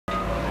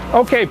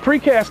Okay,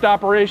 precast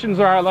operations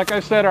are, like I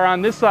said, are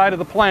on this side of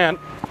the plant.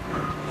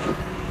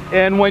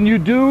 And when you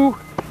do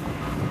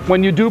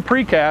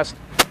precast,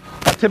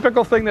 a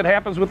typical thing that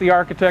happens with the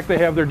architect, they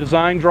have their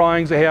design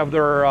drawings, they have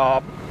their,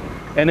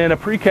 and then a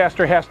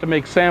precaster has to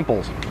make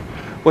samples.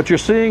 What you're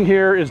seeing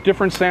here is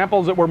different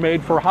samples that were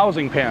made for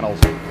housing panels.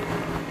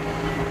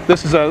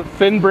 This is a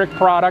thin brick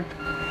product,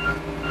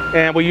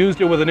 and we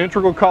used it with an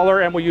integral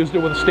color, and we used it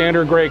with a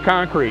standard gray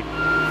concrete.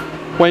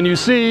 When you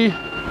see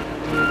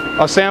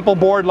a sample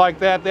board like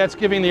that, that's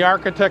giving the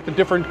architect the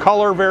different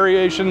color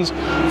variations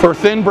for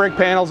thin brick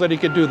panels that he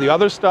could do. The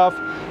other stuff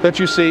that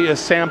you see is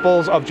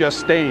samples of just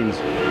stains.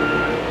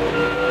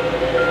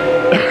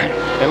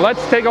 And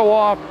let's take a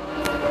walk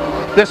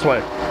this way.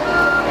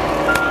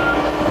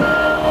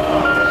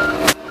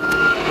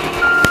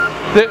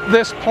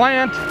 This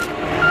plant,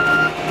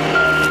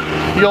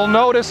 you'll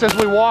notice as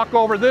we walk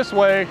over this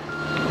way,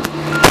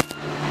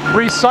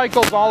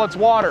 recycles all its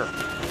water.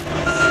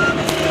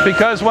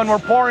 Because when we're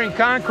pouring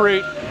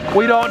concrete,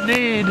 we don't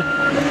need,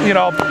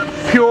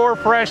 pure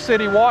fresh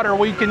city water.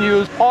 We can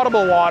use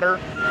potable water.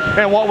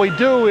 And what we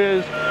do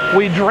is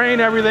we drain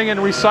everything and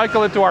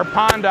recycle it to our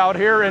pond out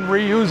here and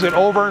reuse it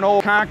over and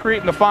over. Concrete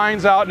and the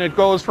fines out, and it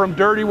goes from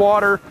dirty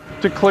water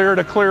to clear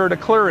to clear to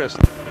clearest.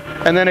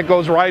 And then it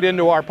goes right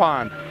into our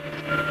pond.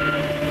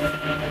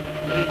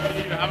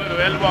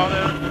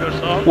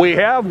 We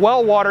have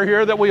well water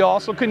here that we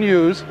also can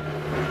use,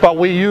 but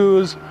we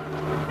use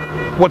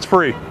what's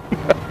free.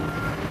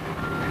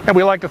 And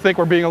we like to think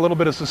we're being a little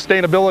bit of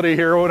sustainability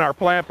here in our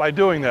plant by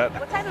doing that.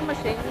 What type of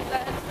machine is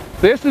that?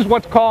 This is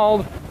what's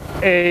called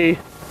a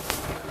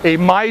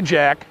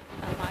MyJack.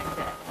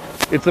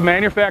 It's the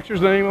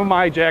manufacturer's name of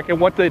MyJack, and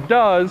what it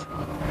does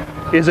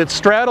is it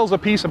straddles a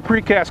piece of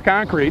precast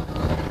concrete,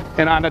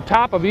 and on the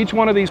top of each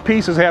one of these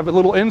pieces have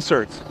little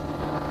inserts.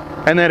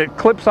 And then it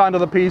clips onto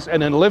the piece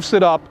and then lifts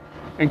it up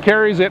and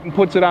carries it and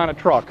puts it on a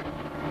truck.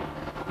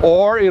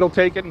 Or it'll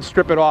take it and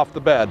strip it off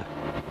the bed.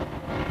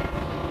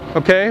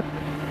 Okay?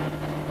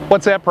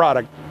 What's that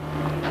product?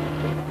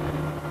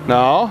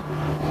 No?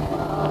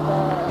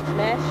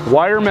 Mesh?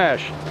 Wire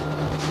mesh.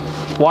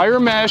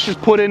 Wire mesh is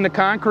put in the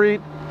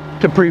concrete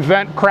to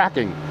prevent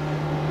cracking.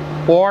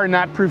 Or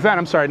not prevent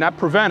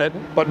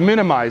it, but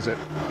minimize it.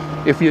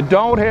 If you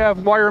don't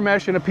have wire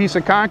mesh in a piece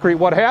of concrete,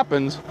 what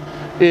happens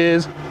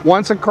is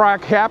once a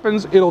crack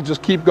happens, it'll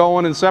just keep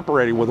going and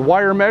separating. With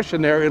wire mesh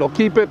in there, it'll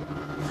keep it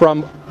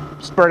from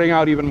spreading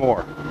out even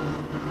more.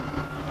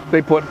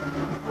 They put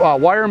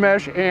wire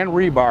mesh and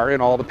rebar in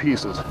all the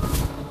pieces.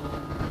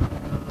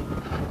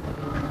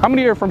 How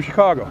many are from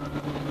Chicago?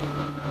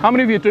 How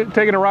many of you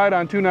taken a ride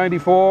on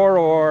 294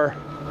 or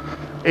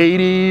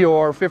 80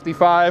 or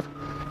 55?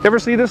 You ever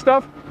see this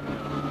stuff?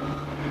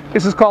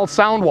 This is called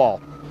sound wall.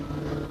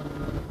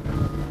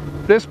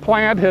 This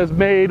plant has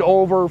made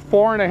over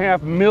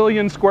 4.5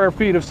 million square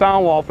feet of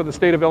sound wall for the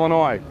state of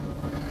Illinois.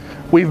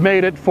 We've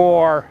made it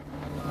for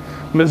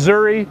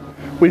Missouri,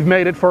 we've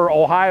made it for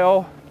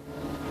Ohio,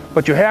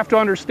 but you have to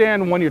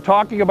understand when you're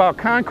talking about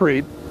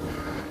concrete,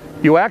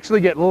 you actually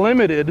get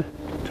limited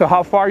to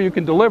how far you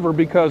can deliver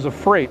because of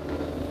freight.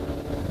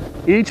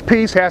 Each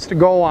piece has to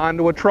go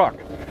onto a truck.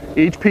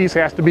 Each piece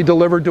has to be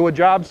delivered to a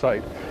job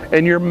site.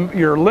 And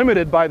you're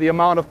limited by the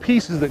amount of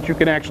pieces that you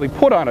can actually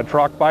put on a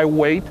truck by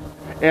weight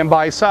and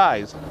by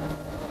size.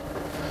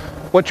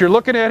 What you're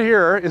looking at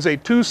here is a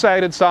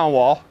two-sided sound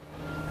wall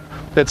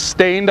that's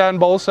stained on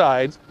both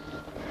sides.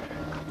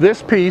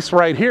 This piece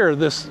right here,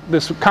 this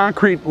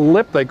concrete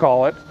lip they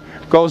call it,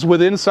 goes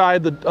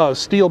inside the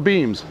steel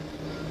beams.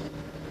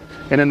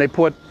 And then they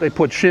put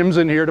shims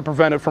in here to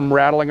prevent it from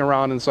rattling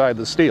around inside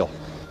the steel.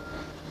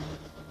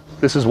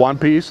 This is one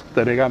piece,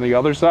 then they got on the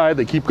other side,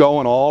 they keep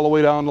going all the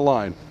way down the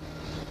line.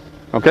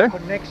 Okay?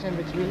 Connection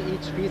between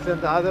each piece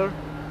and the other?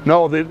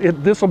 No,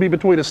 this will be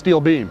between a steel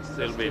beam.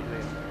 Steel beam.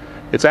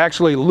 It's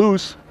actually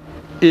loose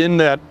in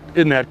that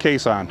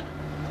caisson,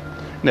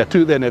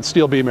 in that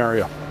steel beam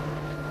area.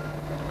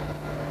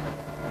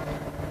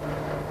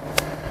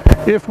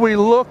 If we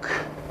look,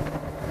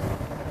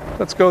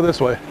 let's go this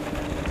way.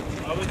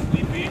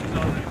 Obviously, beams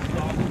are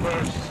installed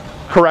first.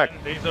 Correct.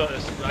 And these are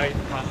right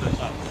from the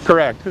top.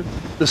 Correct.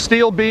 The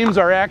steel beams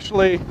are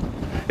actually,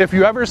 if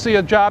you ever see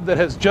a job that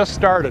has just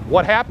started,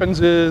 what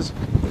happens is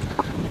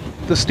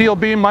the steel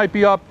beam might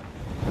be up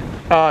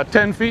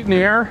 10 feet in the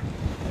air.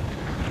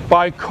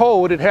 By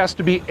code, it has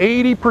to be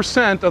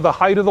 80% of the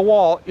height of the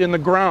wall in the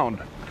ground.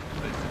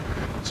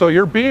 So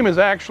your beam is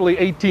actually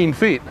 18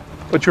 feet,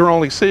 but you're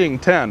only seeing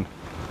 10.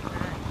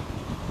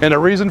 And the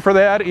reason for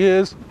that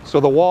is so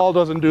the wall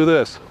doesn't do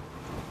this.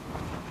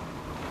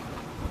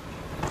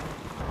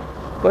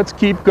 Let's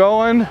keep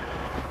going.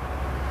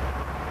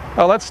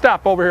 Let's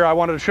stop over here. I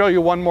wanted to show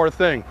you one more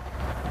thing.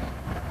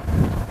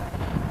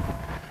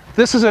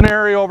 This is an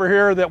area over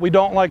here that we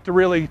don't like to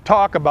really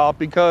talk about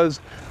because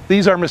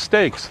these are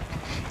mistakes.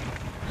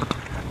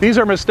 These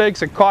are mistakes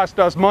that cost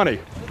us money.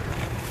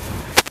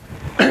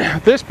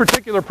 This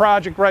particular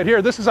project right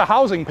here, this is a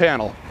housing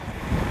panel.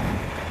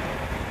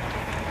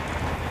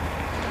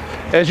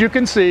 As you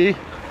can see,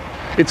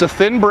 It's a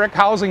thin brick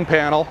housing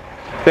panel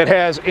that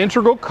has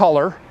integral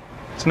color.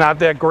 It's not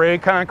that gray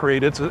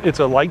concrete, it's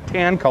a light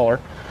tan color,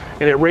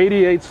 and it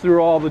radiates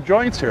through all the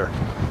joints here.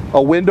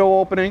 A window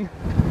opening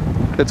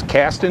that's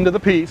cast into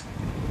the piece.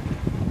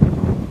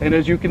 And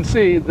as you can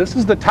see, this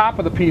is the top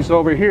of the piece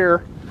over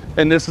here,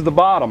 and this is the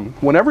bottom.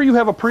 Whenever you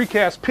have a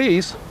precast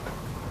piece,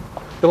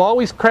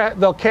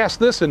 they'll cast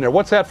this in there.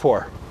 What's that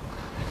for?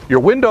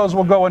 Your windows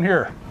will go in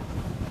here.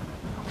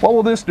 What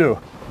will this do?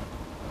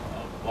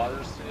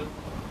 Water seal.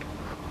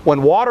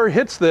 When water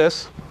hits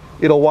this,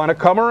 it'll want to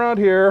come around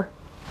here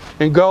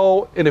and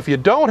go, and if you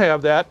don't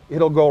have that,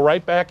 it'll go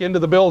right back into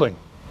the building.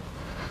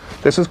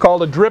 This is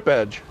called a drip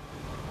edge.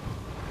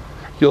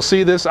 You'll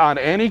see this on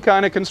any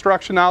kind of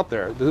construction out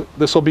there.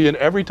 This will be in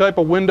every type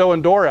of window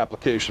and door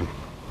application.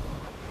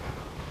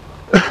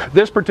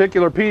 This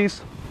particular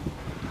piece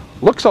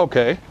looks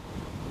okay,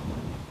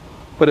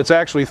 but it's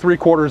actually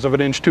 3/4 of an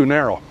inch too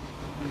narrow.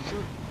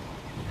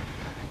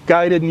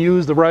 Guy didn't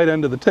use the right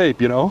end of the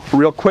tape, you know,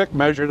 real quick,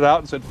 measured it out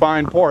and said,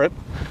 fine, pour it.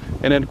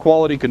 And then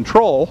quality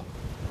control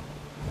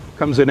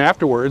comes in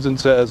afterwards and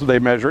says, they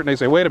measure it and they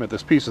say, wait a minute,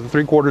 this piece is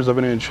 3/4 of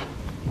an inch.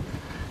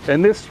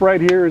 And this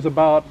right here is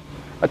about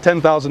a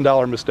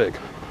 $10,000 mistake.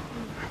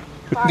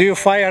 Do you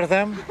fire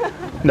them?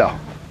 No.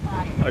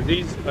 Are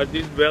these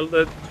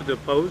welded to the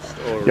post,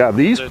 or? Yeah,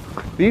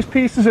 these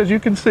pieces, as you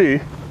can see,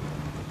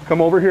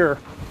 come over here.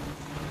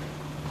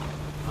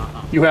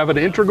 You have an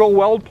integral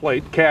weld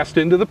plate cast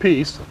into the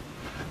piece.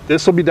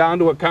 This will be down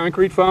to a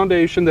concrete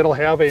foundation that'll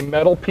have a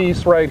metal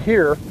piece right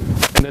here,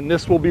 and then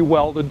this will be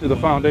welded to the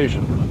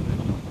foundation.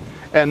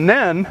 And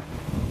then,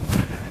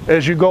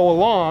 as you go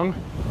along,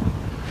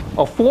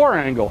 a floor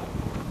angle.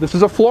 This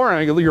is a floor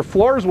angle. Your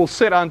floors will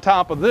sit on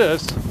top of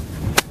this,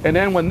 and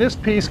then when this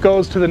piece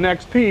goes to the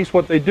next piece,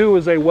 what they do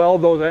is they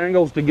weld those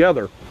angles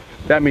together.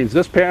 That means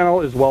this panel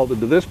is welded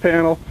to this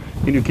panel,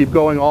 and you keep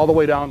going all the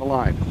way down the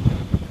line.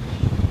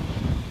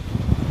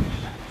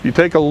 If you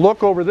take a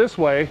look over this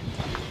way,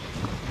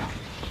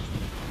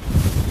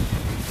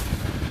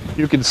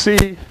 you can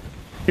see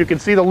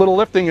the little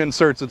lifting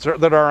inserts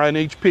that are on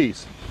each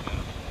piece.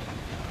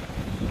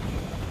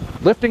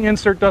 Lifting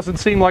insert doesn't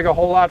seem like a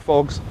whole lot,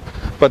 folks,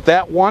 but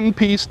that one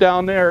piece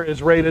down there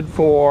is rated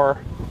for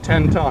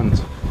 10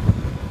 tons.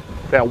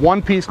 That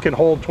one piece can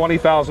hold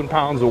 20,000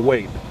 pounds of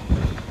weight.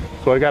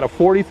 So I got a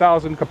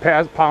 40,000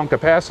 pound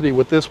capacity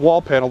with this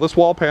wall panel. This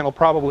wall panel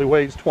probably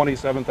weighs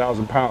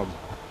 27,000 pounds.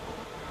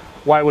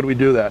 Why would we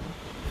do that?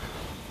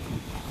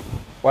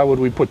 Why would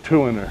we put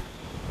 2 in there?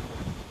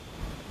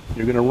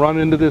 You're going to run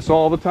into this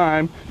all the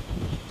time.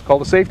 It's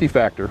called a safety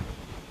factor.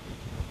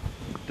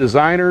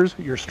 Designers,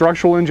 your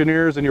structural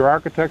engineers, and your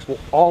architects will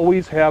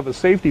always have a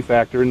safety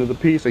factor into the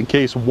piece in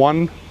case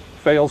one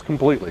fails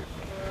completely.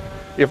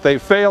 If they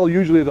fail,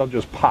 usually they'll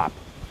just pop.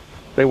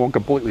 They won't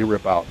completely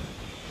rip out.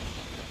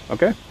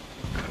 Okay?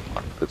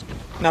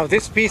 Now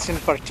this piece in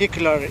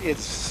particular is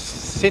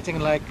sitting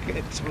like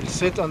it will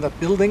sit on the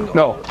building?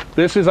 No,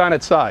 this is on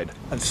its side.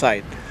 On the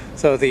side.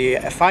 So the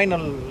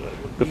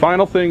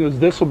final thing is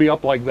this will be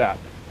up like that.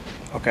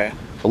 Okay.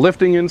 The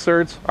lifting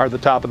inserts are the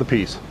top of the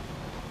piece.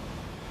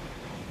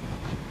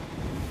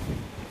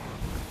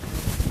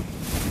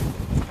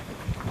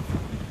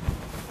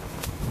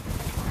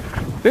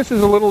 This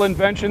is a little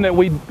invention that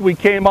we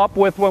came up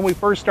with when we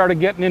first started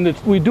getting into,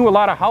 we do a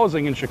lot of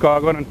housing in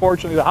Chicago, and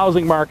unfortunately the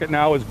housing market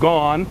now is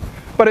gone,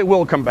 but it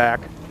will come back.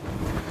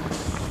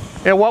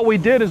 And what we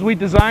did is we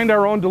designed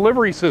our own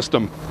delivery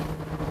system.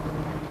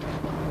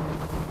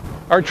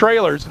 Our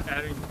trailers.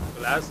 Adding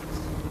glasses.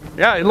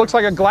 Yeah, it looks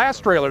like a glass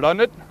trailer, doesn't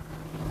it?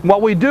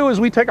 What we do is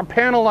we take a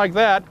panel like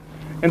that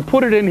and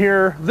put it in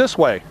here this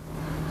way.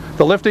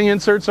 The lifting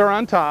inserts are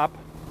on top.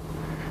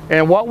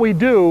 And what we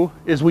do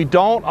is we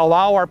don't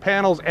allow our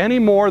panels any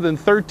more than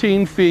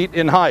 13 feet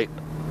in height.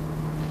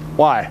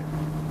 Why?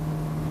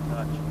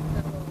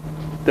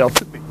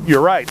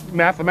 You're right.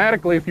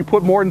 Mathematically, if you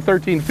put more than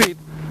 13 feet,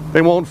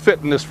 they won't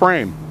fit in this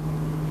frame.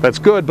 That's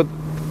good, but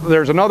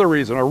there's another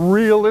reason, a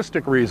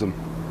realistic reason.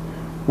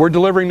 We're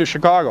delivering to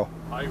Chicago.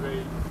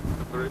 Highway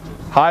bridges.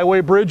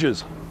 Highway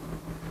bridges.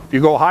 If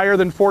you go higher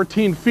than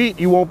 14 feet,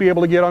 you won't be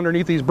able to get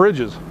underneath these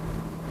bridges.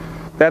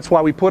 That's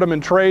why we put them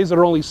in trays that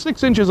are only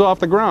 6 inches off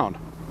the ground.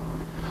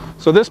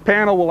 So this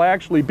panel will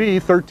actually be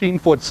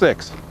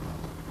 13'6".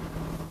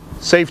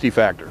 Safety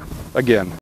factor, again.